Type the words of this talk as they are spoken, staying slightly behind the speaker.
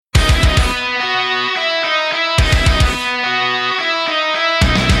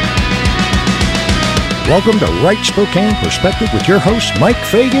Welcome to Right Spokane Perspective with your hosts Mike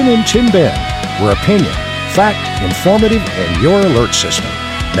Fagan and Tim Ben. Where opinion, fact, informative, and your alert system.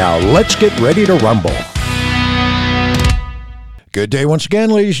 Now let's get ready to rumble. Good day once again,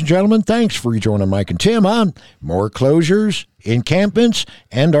 ladies and gentlemen. Thanks for joining Mike and Tim on more closures, encampments,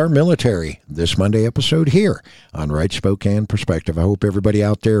 and our military. This Monday episode here on Right Spokane Perspective. I hope everybody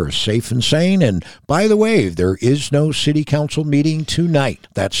out there is safe and sane. And by the way, there is no city council meeting tonight.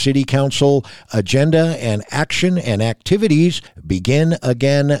 That city council agenda and action and activities begin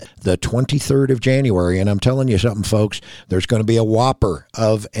again the 23rd of January. And I'm telling you something, folks, there's going to be a whopper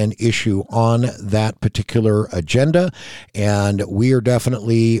of an issue on that particular agenda. And we are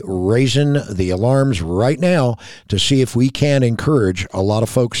definitely raising the alarms right now to see if we can encourage a lot of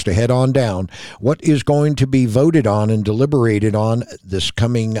folks to head on down. What is going to be voted on and deliberated on this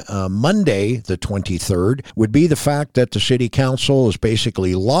coming Monday, the 23rd, would be the fact that the city council is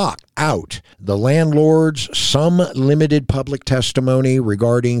basically locked out the landlords some limited public testimony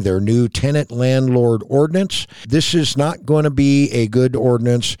regarding their new tenant landlord ordinance. This is not going to be a good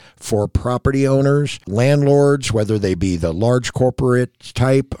ordinance for property owners, landlords, whether they be the large corporate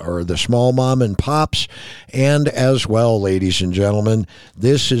type or the small mom and pops. And as well, ladies and gentlemen,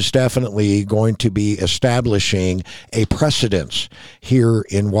 this is definitely going to be establishing a precedence here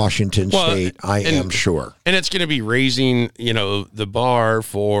in Washington State, I am sure. And it's going to be raising, the bar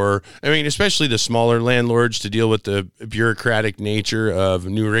for, especially the smaller landlords to deal with the bureaucratic nature of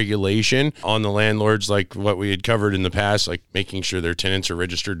new regulation on the landlords, like what we had covered in the past, like making sure their tenants are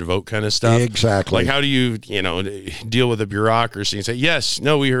registered to vote kind of stuff. Exactly. Like, how do you, deal with the bureaucracy and say, yes,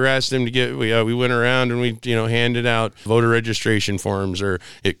 no, we harassed them to get, we went around and we, handed out voter registration forms, or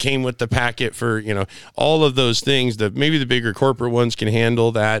it came with the packet for, all of those things that maybe the bigger corporate ones can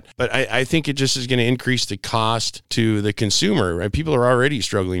handle that. But I think it just is going to increase the cost to the consumer, right? People are already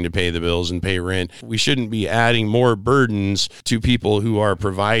struggling to pay the bills and pay rent. We shouldn't be adding more burdens to people who are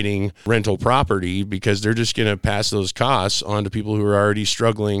providing rental property, because they're just going to pass those costs on to people who are already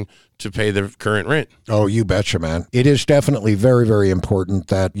struggling to pay the current rent. Oh, you betcha, man. It is definitely very, very important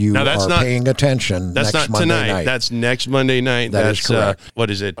that you are paying attention next Monday tonight. night. That's next Monday night. That's correct. What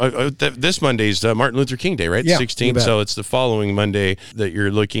is it? This Monday's Martin Luther King Day, right? Yeah, 16th. So it's the following Monday that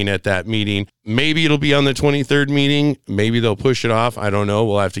you're looking at that meeting. Maybe it'll be on the 23rd meeting. Maybe they'll push it off. I don't know.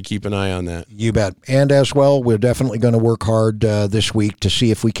 We'll have to keep an eye on that. You bet. And as well, we're definitely going to work hard this week to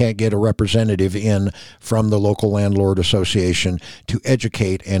see if we can't get a representative in from the local landlord association to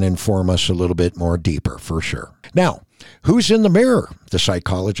educate and inform us a little bit more deeper, for sure. Now, who's in the mirror? The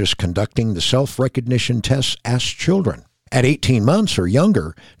psychologist conducting the self-recognition tests asked children. At 18 months or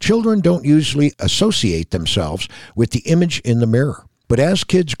younger, children don't usually associate themselves with the image in the mirror. But as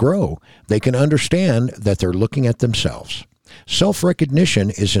kids grow, they can understand that they're looking at themselves.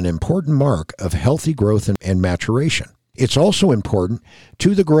 Self-recognition is an important mark of healthy growth and maturation. It's also important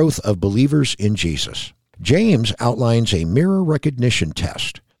to the growth of believers in Jesus. James outlines a mirror recognition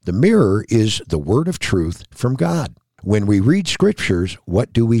test. The mirror is the word of truth from God. When we read scriptures,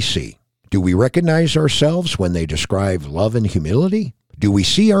 what do we see? Do we recognize ourselves when they describe love and humility? Do we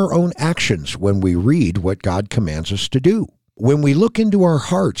see our own actions when we read what God commands us to do? When we look into our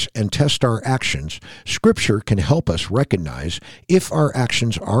hearts and test our actions, Scripture can help us recognize if our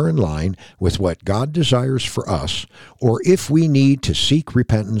actions are in line with what God desires for us, or if we need to seek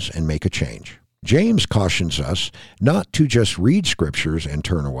repentance and make a change. James cautions us not to just read Scriptures and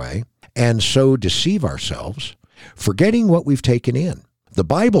turn away, and so deceive ourselves, forgetting what we've taken in. The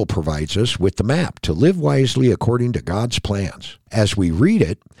Bible provides us with the map to live wisely according to God's plans. As we read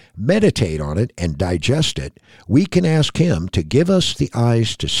it, meditate on it, and digest it, we can ask Him to give us the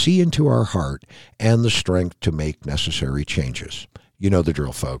eyes to see into our heart and the strength to make necessary changes. You know the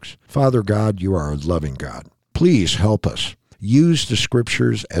drill, folks. Father God, you are a loving God. Please help us use the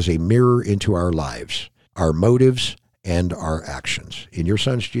Scriptures as a mirror into our lives, our motives, and our actions. In your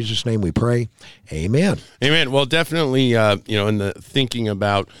Son's Jesus' name we pray. Amen. Amen. Well, definitely, in the thinking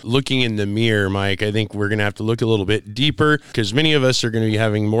about looking in the mirror, Mike, I think we're going to have to look a little bit deeper, because many of us are going to be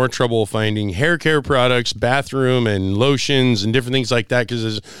having more trouble finding hair care products, bathroom and lotions and different things like that, because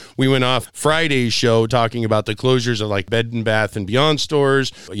as we went off Friday's show talking about the closures of like Bed and Bath and Beyond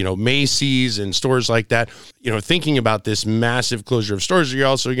stores, Macy's and stores like that, thinking about this massive closure of stores, you're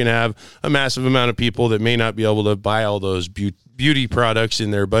also going to have a massive amount of people that may not be able to buy all those beauty products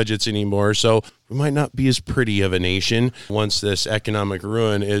in their budgets anymore. So we might not be as pretty of a nation once this economic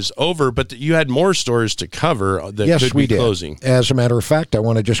ruin is over, but you had more stores to cover that could be closing. As a matter of fact, I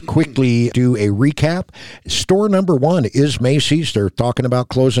want to just quickly do a recap. Store number one is Macy's. They're talking about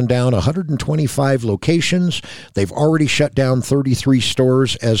closing down 125 locations. They've already shut down 33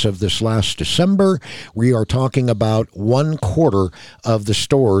 stores as of this last December. We are talking about 1/4 of the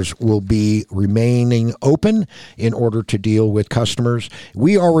stores will be remaining open in order to deal with customers.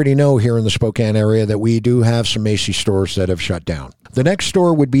 We already know here in the Spokane area that we do have some Macy's stores that have shut down. The next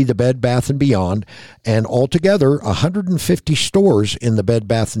store would be the Bed Bath & Beyond, and altogether 150 stores in the Bed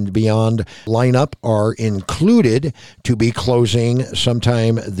Bath & Beyond lineup are included to be closing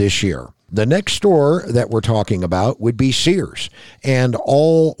sometime this year. The next store that we're talking about would be Sears, and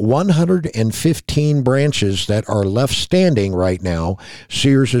all 115 branches that are left standing right now,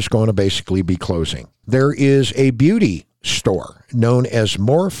 Sears is going to basically be closing. There is a beauty store known as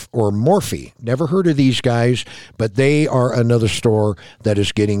Morphe or Morphe. Never heard of these guys, but they are another store that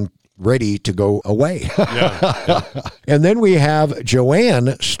is getting ready to go away. Yeah. And then we have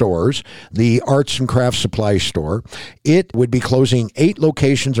Joann Stores, the arts and crafts supply store. It would be closing 8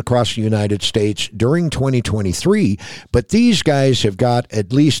 locations across the United States during 2023, but these guys have got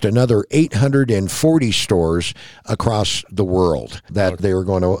at least another 840 stores across the world that they're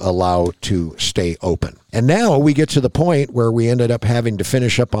going to allow to stay open. And now we get to the point where we ended up having to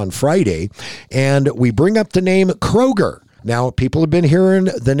finish up on Friday, and we bring up the name Kroger. Now, people have been hearing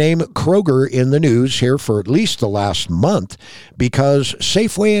the name Kroger in the news here for at least the last month because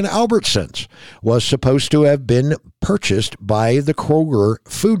Safeway and Albertsons was supposed to have been purchased by the Kroger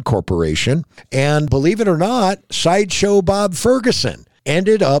Food Corporation. And believe it or not, Sideshow Bob Ferguson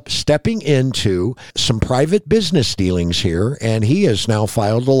ended up stepping into some private business dealings here, and he has now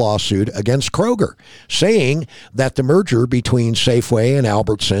filed a lawsuit against Kroger, saying that the merger between Safeway and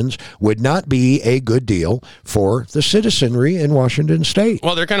Albertsons would not be a good deal for the citizenry in Washington State.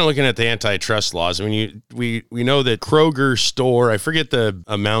 Well, they're kind of looking at the antitrust laws. I mean, we know that Kroger store, I forget the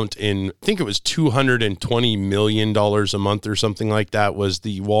amount I think it was $220 million a month or something like that was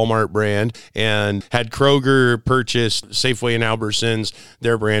the Walmart brand, and had Kroger purchased Safeway and Albertsons,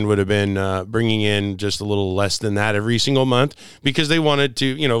 their brand would have been bringing in just a little less than that every single month because they wanted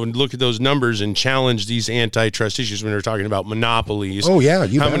to, look at those numbers and challenge these antitrust issues when they're talking about monopolies. Oh, yeah.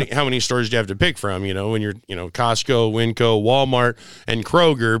 How many stores do you have to pick from? When you're, Costco, Winco, Walmart, and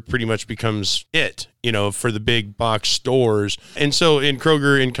Kroger pretty much becomes it. For the big box stores. And so in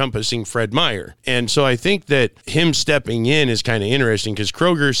Kroger encompassing Fred Meyer. And so I think that him stepping in is kind of interesting because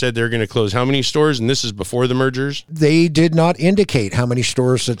Kroger said they're going to close how many stores? And this is before the mergers? They did not indicate how many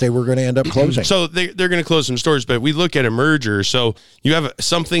stores that they were going to end up closing. So they're going to close some stores, but we look at a merger. So you have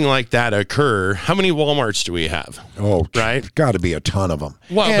something like that occur. How many Walmarts do we have? Oh, right. Got to be a ton of them.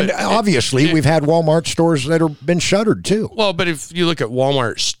 Well, and obviously we've had Walmart stores that have been shuttered too. Well, but if you look at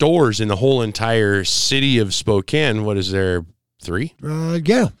Walmart stores in the whole entire city of Spokane, what is there? 3?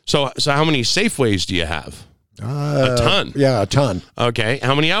 Yeah. So how many Safeways do you have? A ton. Yeah, a ton. Okay.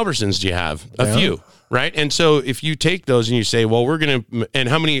 How many Albertsons do you have? A few. Right. And so if you take those and you say, well, we're going to, and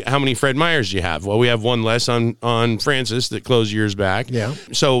how many Fred Meyers do you have? Well, we have one less on Francis that closed years back. Yeah.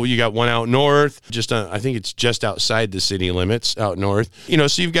 So you got one out north, I think it's just outside the city limits out north,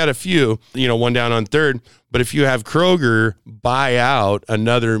 so you've got a few, one down on 3rd. But if you have Kroger buy out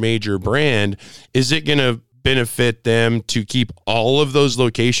another major brand, is it going to benefit them to keep all of those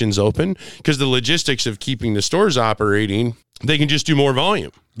locations open? Because the logistics of keeping the stores operating, they can just do more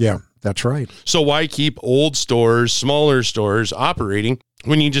volume. Yeah, that's right. So why keep old stores, smaller stores operating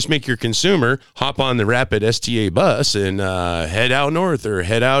when you just make your consumer hop on the Rapid STA bus and head out north or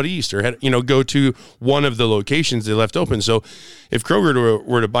head out east or go to one of the locations they left open? So if Kroger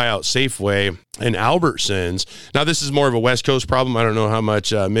were to buy out Safeway and Albertsons, now this is more of a West Coast problem. I don't know how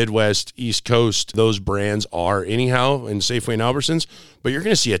much Midwest, East Coast those brands are anyhow in Safeway and Albertsons, but you're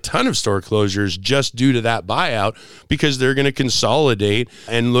going to see a ton of store closures just due to that buyout because they're going to consolidate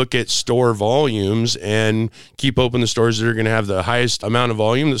and look at store volumes and keep open the stores that are going to have the highest amount of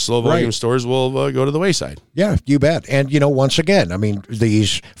volume. The slow volume stores will go to the wayside. Yeah, you bet. And, once again, I mean,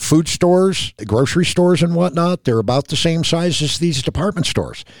 these food stores, grocery stores and whatnot, they're about the same size as these department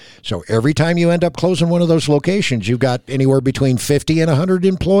stores. So every time you end up closing one of those locations, you've got anywhere between 50 and 100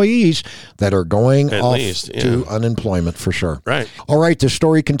 employees that are going off to unemployment for sure. Right. All right, the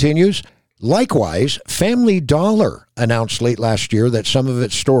story continues. Likewise, Family Dollar announced late last year that some of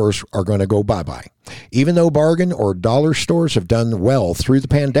its stores are going to go bye-bye. Even though bargain or dollar stores have done well through the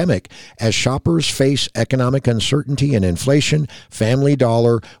pandemic, as shoppers face economic uncertainty and inflation, Family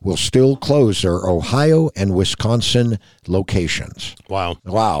Dollar will still close their Ohio and Wisconsin locations.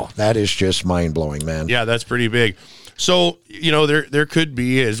 Wow, that is just mind-blowing, man. Yeah, that's pretty big. So, there could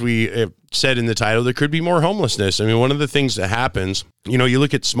be, as we said in the title, there could be more homelessness. I mean, one of the things that happens, you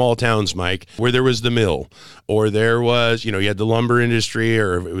look at small towns, Mike, where there was the mill, or there was, you had the lumber industry,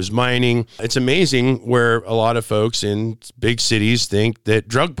 or it was mining. It's amazing where a lot of folks in big cities think that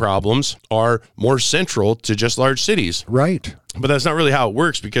drug problems are more central to just large cities. Right. But that's not really how it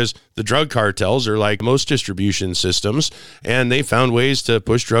works, because the drug cartels are like most distribution systems, and they found ways to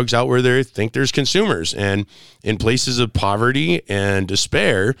push drugs out where they think there's consumers. And in places of poverty and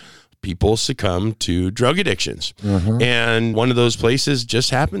despair, people succumb to drug addictions. Mm-hmm. And one of those places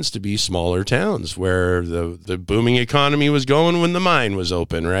just happens to be smaller towns where the booming economy was going when the mine was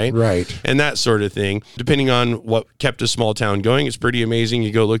open, right? Right. And that sort of thing. Depending on what kept a small town going, it's pretty amazing.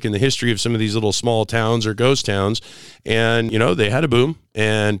 You go look in the history of some of these little small towns or ghost towns, and, they had a boom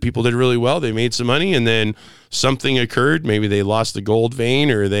and people did really well. They made some money, and then something occurred. Maybe they lost the gold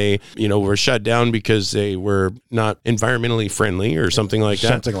vein, or they, were shut down because they were not environmentally friendly or something like that.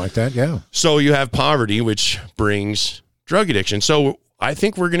 Something like that, yeah. So you have poverty, which brings drug addiction. So I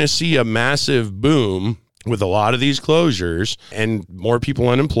think we're going to see a massive boom with a lot of these closures and more people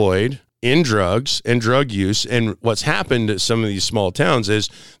unemployed in drugs and drug use. And what's happened at some of these small towns is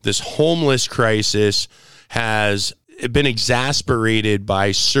this homeless crisis has been exasperated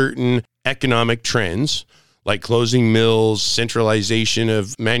by certain economic trends, like closing mills, centralization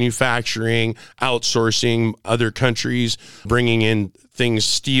of manufacturing, outsourcing, other countries bringing in things,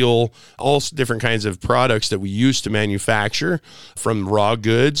 steel, all different kinds of products that we used to manufacture, from raw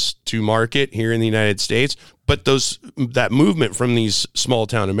goods to market here in the United States. But that movement from these small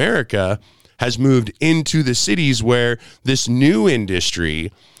town America has moved into the cities, where this new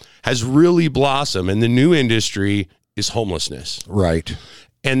industry has really blossomed, and the new industry is homelessness. Right.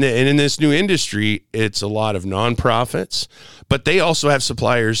 And in this new industry, it's a lot of nonprofits, but they also have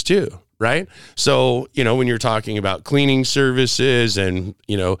suppliers too, right? So, when you're talking about cleaning services and,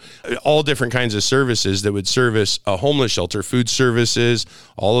 all different kinds of services that would service a homeless shelter, food services,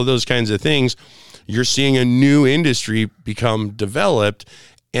 all of those kinds of things, you're seeing a new industry become developed,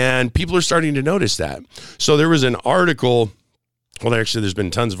 and people are starting to notice that. So there was an article. Well, actually, there's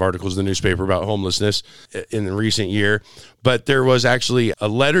been tons of articles in the newspaper about homelessness in the recent year, but there was actually a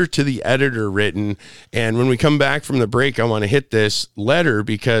letter to the editor written. And when we come back from the break, I want to hit this letter,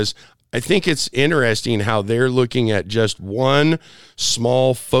 because I think it's interesting how they're looking at just one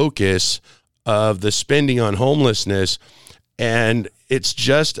small focus of the spending on homelessness. And it's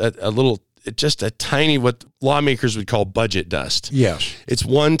just just a tiny, what lawmakers would call budget dust. Yes. It's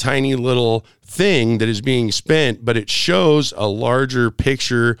one tiny little thing that is being spent, but it shows a larger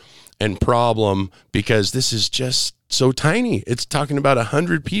picture and problem, because this is just so tiny. It's talking about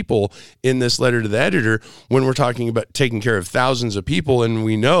 100 people in this letter to the editor, when we're talking about taking care of thousands of people. And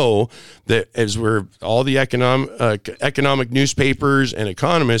we know that as all the economic newspapers and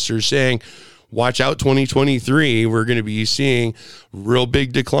economists are saying, watch out, 2023, we're going to be seeing real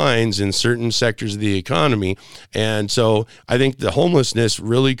big declines in certain sectors of the economy. And so I think the homelessness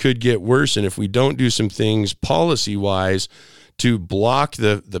really could get worse. And if we don't do some things policy-wise to block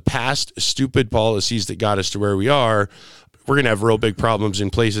the past stupid policies that got us to where we are, we're going to have real big problems in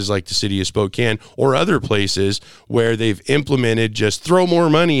places like the city of Spokane, or other places where they've implemented just throw more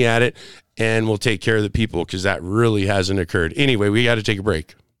money at it and we'll take care of the people, because that really hasn't occurred. Anyway, we got to take a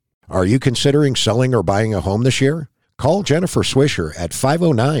break. Are you considering selling or buying a home this year? Call Jennifer Swisher at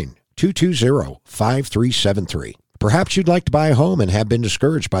 509-220-5373. Perhaps you'd like to buy a home and have been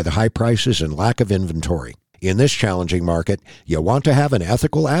discouraged by the high prices and lack of inventory. In this challenging market, you want to have an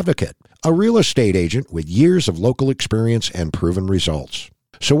ethical advocate, a real estate agent with years of local experience and proven results.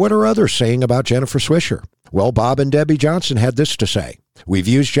 So what are others saying about Jennifer Swisher? Well, Bob and Debbie Johnson had this to say. We've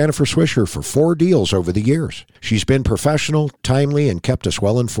used Jennifer Swisher for 4 deals over the years. She's been professional, timely, and kept us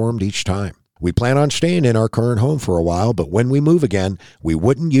well informed each time. We plan on staying in our current home for a while, but when we move again, we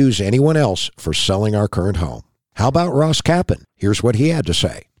wouldn't use anyone else for selling our current home. How about Ross Kappen? Here's what he had to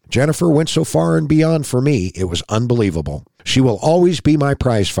say. Jennifer went so far and beyond for me, it was unbelievable. She will always be my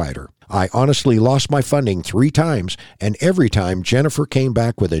prize fighter. I honestly lost my funding 3 times, and every time Jennifer came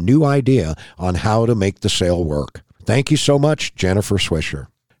back with a new idea on how to make the sale work. Thank you so much, Jennifer Swisher.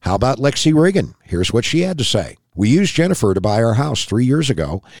 How about Lexi Reagan? Here's what she had to say. We used Jennifer to buy our house 3 years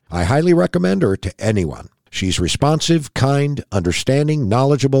ago. I highly recommend her to anyone. She's responsive, kind, understanding,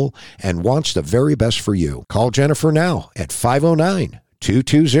 knowledgeable, and wants the very best for you. Call Jennifer now at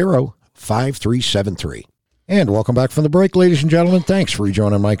 509-220-5373. And welcome back from the break, ladies and gentlemen. Thanks for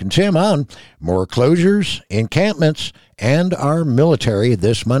rejoining Mike and Tim on more closures, encampments, and our military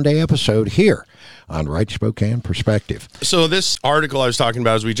this Monday episode here on Right Spokane Perspective. So this article I was talking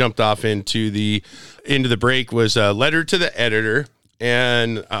about as we jumped off into the break was a letter to the editor,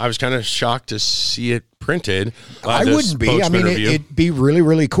 and I was kind of shocked to see it printed. I wouldn't be. I mean, it'd be really,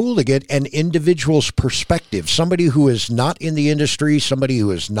 really cool to get an individual's perspective, somebody who is not in the industry, somebody who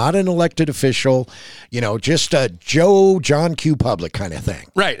is not an elected official, just a John Q. Public kind of thing.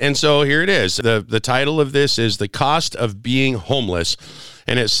 Right. And so here it is. The title of this is The Cost of Being Homeless.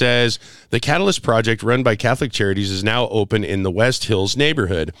 And it says, the Catalyst Project, run by Catholic Charities, is now open in the West Hills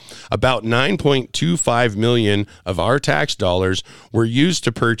neighborhood. About $9.25 million of our tax dollars were used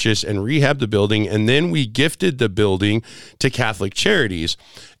to purchase and rehab the building, and then we gifted the building to Catholic Charities.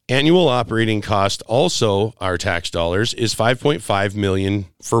 Annual operating cost, also our tax dollars, is $5.5 million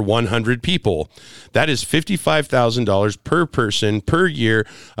for 100 people. That is $55,000 per person per year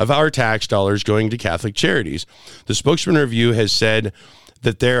of our tax dollars going to Catholic Charities. The Spokesman Review has said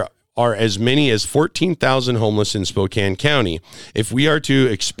that there are as many as 14,000 homeless in Spokane County. If we are to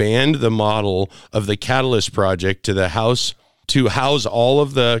expand the model of the Catalyst Project to house all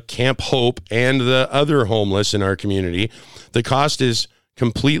of the Camp Hope and the other homeless in our community, the cost is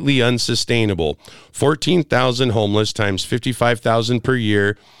completely unsustainable. 14,000 homeless times 55,000 per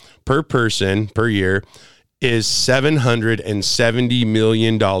year per person per year is $770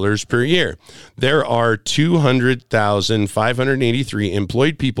 million per year. There are 200,583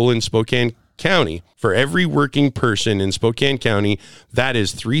 employed people in Spokane County. For every working person in Spokane County, that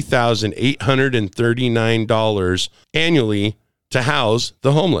is $3,839 annually to house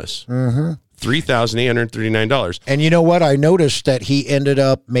the homeless. Mm-hmm. $3,839. And you know what? I noticed that he ended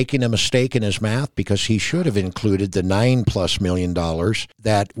up making a mistake in his math because he should have included the $9+ million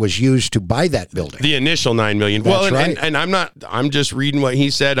that was used to buy that building. The initial $9 million. That's right. And I'm just reading what he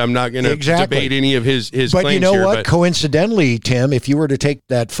said. I'm not going to debate any of his claims. But you know here, what? Coincidentally, Tim, if you were to take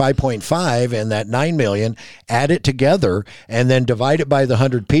that 5.5 and that $9 million, add it together, and then divide it by the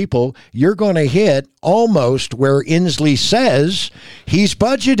 100 people, you're going to hit almost where Inslee says he's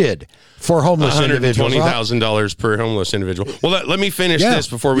budgeted for homeless individuals. $120,000 per homeless individual. Well, let me finish this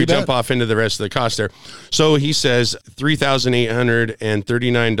before we jump off into the rest of the cost there. So he says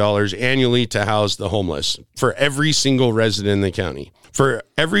 $3,839 annually to house the homeless for every single resident in the county. For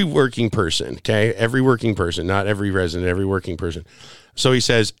every working person, okay? Every working person, not every resident, every working person. So he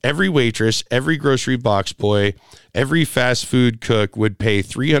says every waitress, every grocery box boy, every fast food cook would pay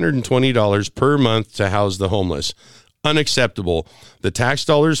 $320 per month to house the homeless. Unacceptable. The tax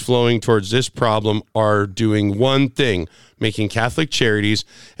dollars flowing towards this problem are doing one thing, making Catholic Charities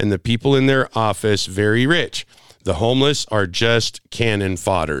and the people in their office very rich. The homeless are just cannon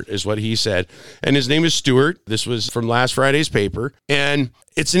fodder, is what he said. And his name is Stuart. This was from last Friday's paper. And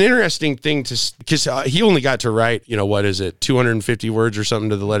it's an interesting thing because he only got to write, 250 words or something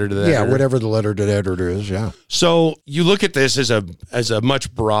to the letter to the editor. Yeah, whatever the letter to the editor is, yeah. So you look at this as a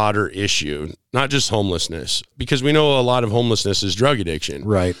much broader issue, not just homelessness, because we know a lot of homelessness is drug addiction.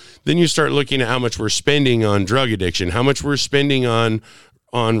 Right. Then you start looking at how much we're spending on drug addiction, how much we're spending on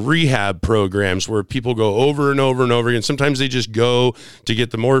rehab programs where people go over and over and over again. Sometimes they just go to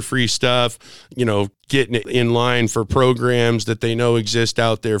get the more free stuff, getting in line for programs that they know exist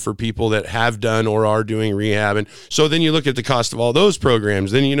out there for people that have done or are doing rehab. And so then you look at the cost of all those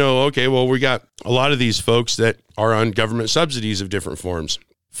programs. Then okay, well, we got a lot of these folks that are on government subsidies of different forms.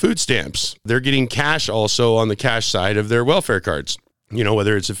 Food stamps. They're getting cash also on the cash side of their welfare cards.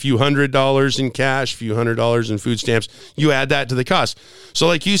 Whether it's a few $100s in cash, a few $100s in food stamps, you add that to the cost. So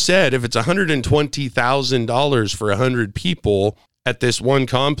like you said, if it's $120,000 for 100 people at this one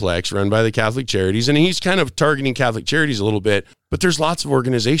complex run by the Catholic Charities, and he's kind of targeting Catholic Charities a little bit, but there's lots of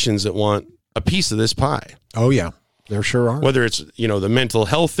organizations that want a piece of this pie. Oh, yeah. There sure are. Whether it's, the mental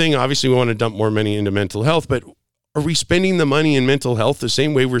health thing, obviously we want to dump more money into mental health, but are we spending the money in mental health the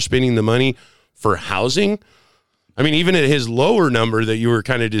same way we're spending the money for housing? I mean, even at his lower number that you were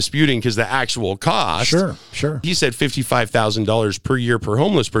kind of disputing because the actual cost. Sure. He said $55,000 per year per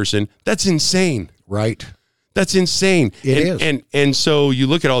homeless person. That's insane. Right. That's insane. It is. And so you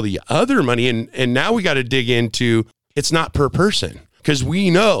look at all the other money and now we got to dig into, it's not per person because we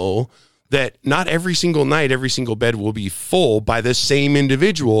know that not every single night, every single bed will be full by the same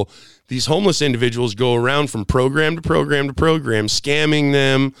individual. These homeless individuals go around from program to program to program, scamming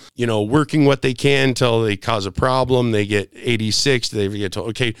them, working what they can till they cause a problem. They get 86. They get told,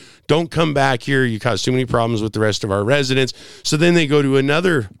 okay, don't come back here. You cause too many problems with the rest of our residents. So then they go to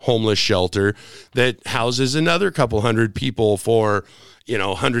another homeless shelter that houses another couple hundred people for,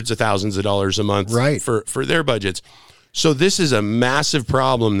 hundreds of thousands of dollars a month for their budgets. So this is a massive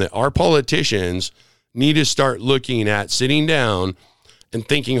problem that our politicians need to start looking at, sitting down and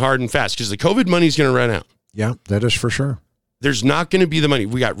thinking hard and fast, because the COVID money is going to run out. Yeah, that is for sure. There's not going to be the money.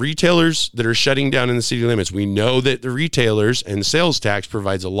 We got retailers that are shutting down in the city limits. We know that the retailers and sales tax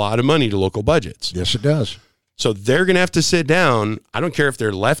provides a lot of money to local budgets. Yes, it does. So they're going to have to sit down. I don't care if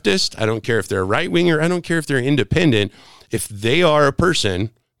they're leftist. I don't care if they're right winger. I don't care if they're independent. If they are a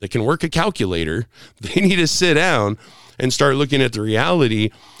person that can work a calculator, they need to sit down and start looking at the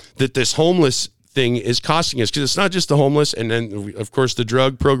reality that this homeless thing is costing us, because it's not just the homeless and then of course the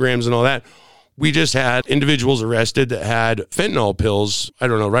drug programs and all that. We just had individuals arrested that had fentanyl pills,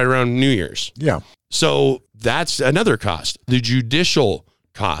 right around New Year's. Yeah. So that's another cost. The judicial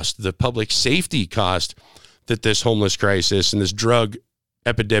cost, the public safety cost that this homeless crisis and this drug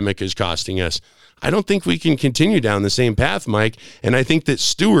epidemic is costing us. I don't think we can continue down the same path, Mike. And I think that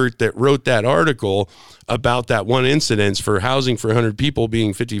Stewart, that wrote that article about that one incidence for housing for 100 people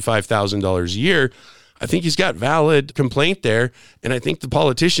being $55,000 a year, I think he's got valid complaint there. And I think the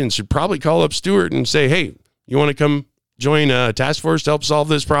politicians should probably call up Stewart and say, hey, you want to come join a task force to help solve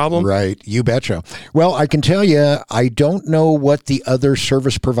this problem? Right. You betcha. Well, I can tell you, I don't know what the other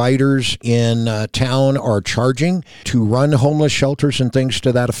service providers in town are charging to run homeless shelters and things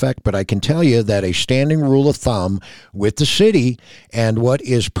to that effect, but I can tell you that a standing rule of thumb with the city and what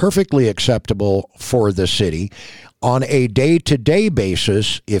is perfectly acceptable for the city on a day-to-day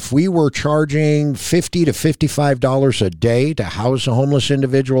basis, if we were charging $50 to $55 a day to house a homeless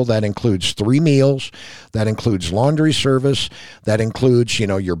individual, that includes 3 meals, that includes laundry service, that includes,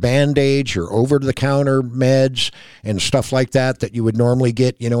 your Band-Aids, your over-the-counter meds, and stuff like that you would normally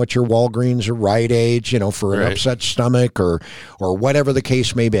get, at your Walgreens or Rite Aid, for an upset stomach or whatever the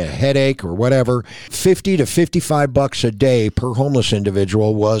case may be, a headache or whatever. $50 to $55 a day per homeless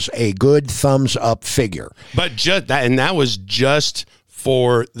individual was a good thumbs-up figure. But that was just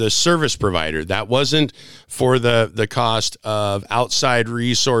for the service provider. That wasn't for the cost of outside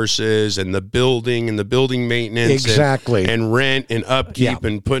resources and the building maintenance. Exactly. And rent and upkeep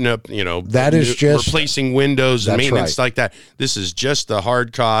and putting up, that is just replacing windows and maintenance right. like that. This is just the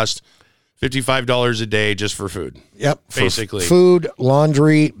hard cost, $55 a day just for food. Yep. Basically. Food,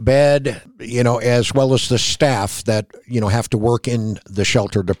 laundry, bed, as well as the staff that, have to work in the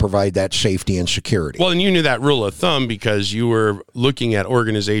shelter to provide that safety and security. Well, and you knew that rule of thumb because you were looking at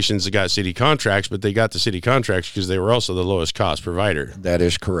organizations that got city contracts, but they got the city contracts because they were also the lowest cost provider. That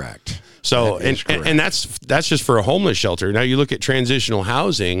is correct. So, and that's just for a homeless shelter. Now you look at transitional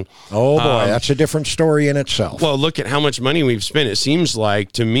housing. Oh boy, that's a different story in itself. Well, look at how much money we've spent. It seems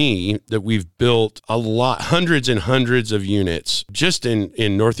like to me that we've built hundreds and hundreds of units just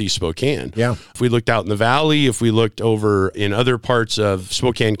in Northeast Spokane. Yeah. If we looked out in the valley, if we looked over in other parts of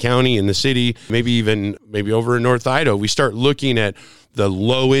Spokane County in the city, maybe over in North Idaho, we start looking at the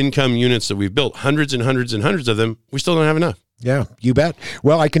low income units that we've built, hundreds and hundreds and hundreds of them. We still don't have enough. Yeah, you bet.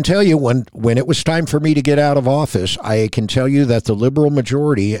 Well, I can tell you when it was time for me to get out of office, I can tell you that the liberal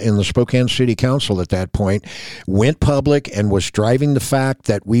majority in the Spokane City Council at that point went public and was driving the fact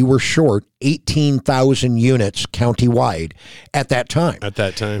that we were short 18,000 units countywide at that time.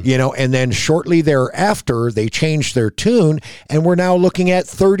 And then shortly thereafter, they changed their tune, and we're now looking at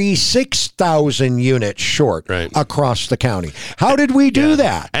 36,000 units short across the county. How did we do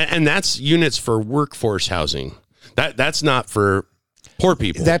that? And that's units for workforce housing. That's not for poor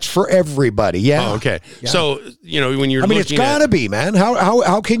people. That's for everybody. Yeah. Oh, okay. Yeah. So, when you're it's got to be, man.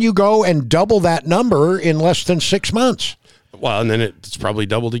 How can you go and double that number in less than 6 months? Well, and then it's probably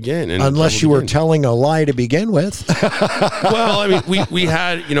doubled again. Unless you were telling a lie to begin with. Well, we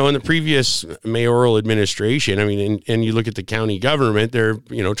had, in the previous mayoral administration, and you look at the county government, they're,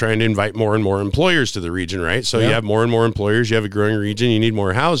 trying to invite more and more employers to the region, right? So you have more and more employers, you have a growing region, you need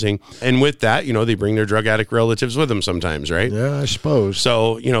more housing. And with that, they bring their drug addict relatives with them sometimes, right? Yeah, I suppose.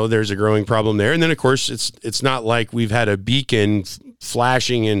 So, there's a growing problem there. And then, of course, it's not like we've had a beacon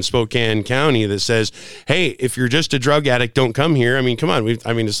flashing in Spokane County that says, hey, if you're just a drug addict, don't come here. Come on.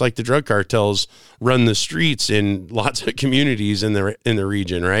 It's like the drug cartels run the streets in lots of communities in the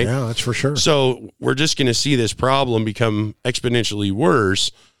region, right? Yeah, that's for sure. So we're just going to see this problem become exponentially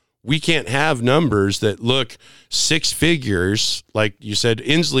worse we can't have numbers that look six figures. Like you said,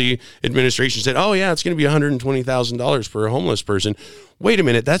 Inslee administration said, oh yeah, it's going to be $120,000 per homeless person. Wait a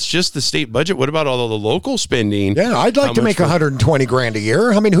minute, that's just the state budget. What about all the local spending? Yeah, I'd like to make 120 grand a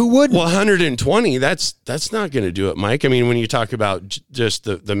year. I mean, who wouldn't? Well, 120, that's not going to do it, Mike. I mean, when you talk about just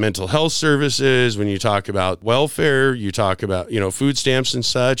the mental health services, when you talk about welfare, you talk about, food stamps and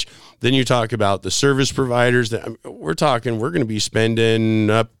such, then you talk about the service providers, we're going to be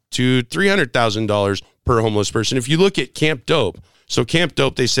spending up to $300,000 per homeless person. If you look at Camp Dope, so Camp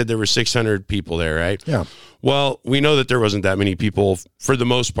Dope, they said there were 600 people there, right? Yeah. Well, we know that there wasn't that many people for the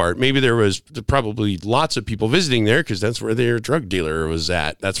most part. Maybe there was probably lots of people visiting there because that's where their drug dealer was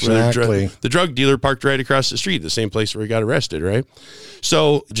at. That's where the drug dealer parked right across the street, the same place where he got arrested, right?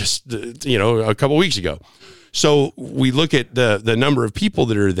 So just, a couple weeks ago. So we look at the number of people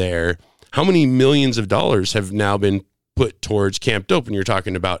that are there. How many millions of dollars have now been put towards Camp Dope? And you're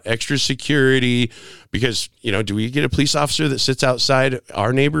talking about extra security because, do we get a police officer that sits outside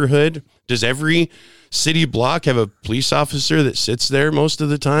our neighborhood? Does every city block have a police officer that sits there most of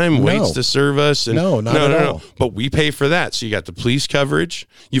the time, waits to serve us? And no, not at all. But we pay for that. So you got the police coverage,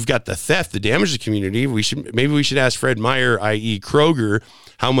 you've got the theft, the damage to the community. Maybe we should ask Fred Meyer, i.e. Kroger,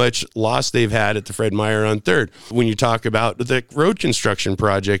 how much loss they've had at the Fred Meyer on 3rd. When you talk about the road construction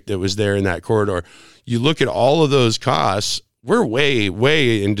project that was there in that corridor, you look at all of those costs, we're way,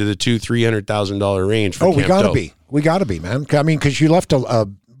 way into the $200,000-$300,000 range for Camp Dope. We got to be, man. I mean, because you left a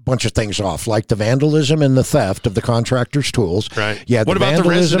bunch of things off, like the vandalism and the theft of the contractor's tools. Right. Yeah. What about the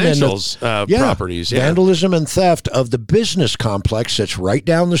residential properties? Yeah. Vandalism and theft of the business complex that's right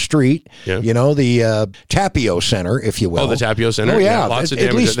down the street. Yeah. The Tapio Center, if you will. Oh, the Tapio Center. Oh, yeah. Lots of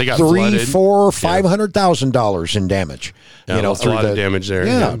damage. At least they got $300,000, $400,000, $500,000 in damage. Yeah, a lot of damage there.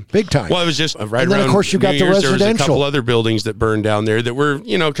 Yeah, big time. Well, it was just right and around. Then, of course, you got the residential. There was a couple other buildings that burned down there that were,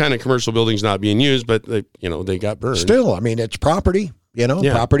 kind of commercial buildings not being used, but they got burned. Still, I mean, it's property.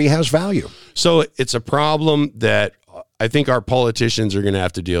 Property has value. So it's a problem that I think our politicians are going to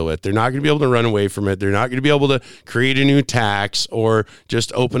have to deal with. They're not going to be able to run away from it. They're not going to be able to create a new tax or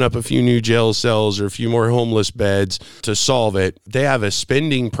just open up a few new jail cells or a few more homeless beds to solve it. They have a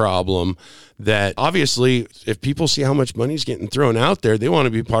spending problem that obviously if people see how much money's getting thrown out there, they want to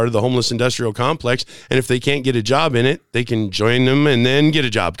be part of the homeless industrial complex. And if they can't get a job in it, they can join them and then get a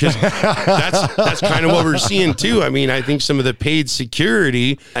job. Because that's kind of what we're seeing too. I mean, I think some of the paid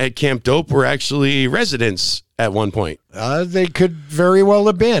security at Camp Dope were actually residents at one point. They could very well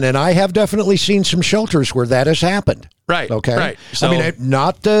have been. And I have definitely seen some shelters where that has happened. Right. Okay. Right. So, I mean,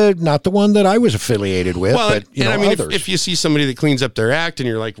 not the one that I was affiliated with, but I mean, others. if you see somebody that cleans up their act and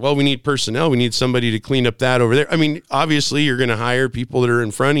you're like, well, we need personnel, we need somebody to clean up that over there. I mean, obviously you're going to hire people that are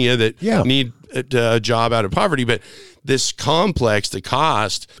in front of you that need a job out of poverty, but this complex, the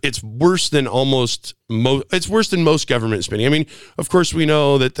cost, it's worse than most government spending. I mean, of course we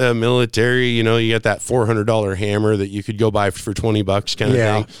know that the military, you got that $400 hammer that you could go buy for $20 kind of thing.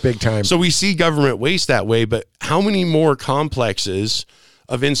 Yeah, big time. So we see government waste that way, but how many more complexes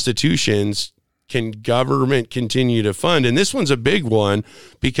of institutions can government continue to fund? And this one's a big one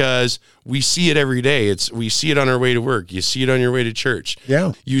because we see it every day. We see it on our way to work. You see it on your way to church.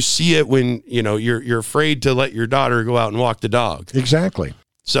 Yeah. You see it when, you're afraid to let your daughter go out and walk the dog. Exactly.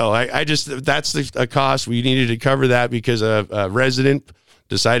 So that's a cost. We needed to cover that because a resident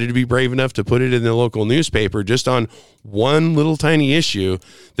decided to be brave enough to put it in the local newspaper just on one little tiny issue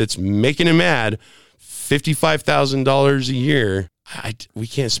that's making him mad. $55,000 a year. We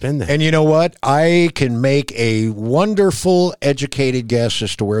can't spend that. And you know what? I can make a wonderful, educated guess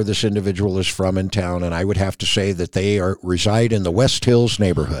as to where this individual is from in town, and I would have to say that they reside in the West Hills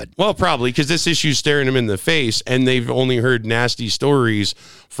neighborhood. Well, probably, because this issue's staring them in the face, and they've only heard nasty stories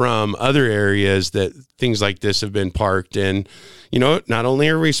from other areas that things like this have been parked. And, not only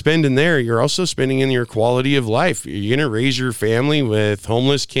are we spending there, you're also spending in your quality of life. You're going to raise your family with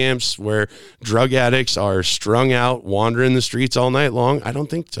homeless camps where drug addicts are strung out, wandering the streets all night long. I don't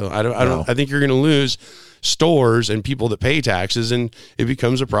think so. I think you're going to lose stores and people that pay taxes, and it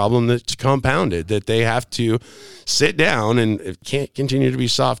becomes a problem that's compounded, that they have to sit down and it can't continue to be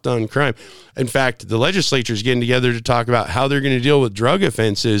soft on crime. In fact, the legislature is getting together to talk about how they're going to deal with drug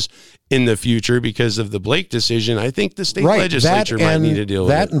offenses in the future because of the Blake decision. I think the state legislature might need to deal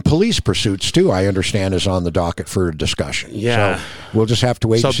with that. And police pursuits too, I understand, is on the docket for discussion. Yeah. So we'll just have to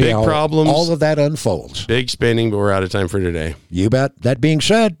wait and see how all of that unfolds. Big spending, but we're out of time for today. You bet. That being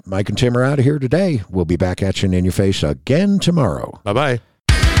said, Mike and Tim are out of here today. We'll be back at you and in your face again tomorrow. Bye-bye.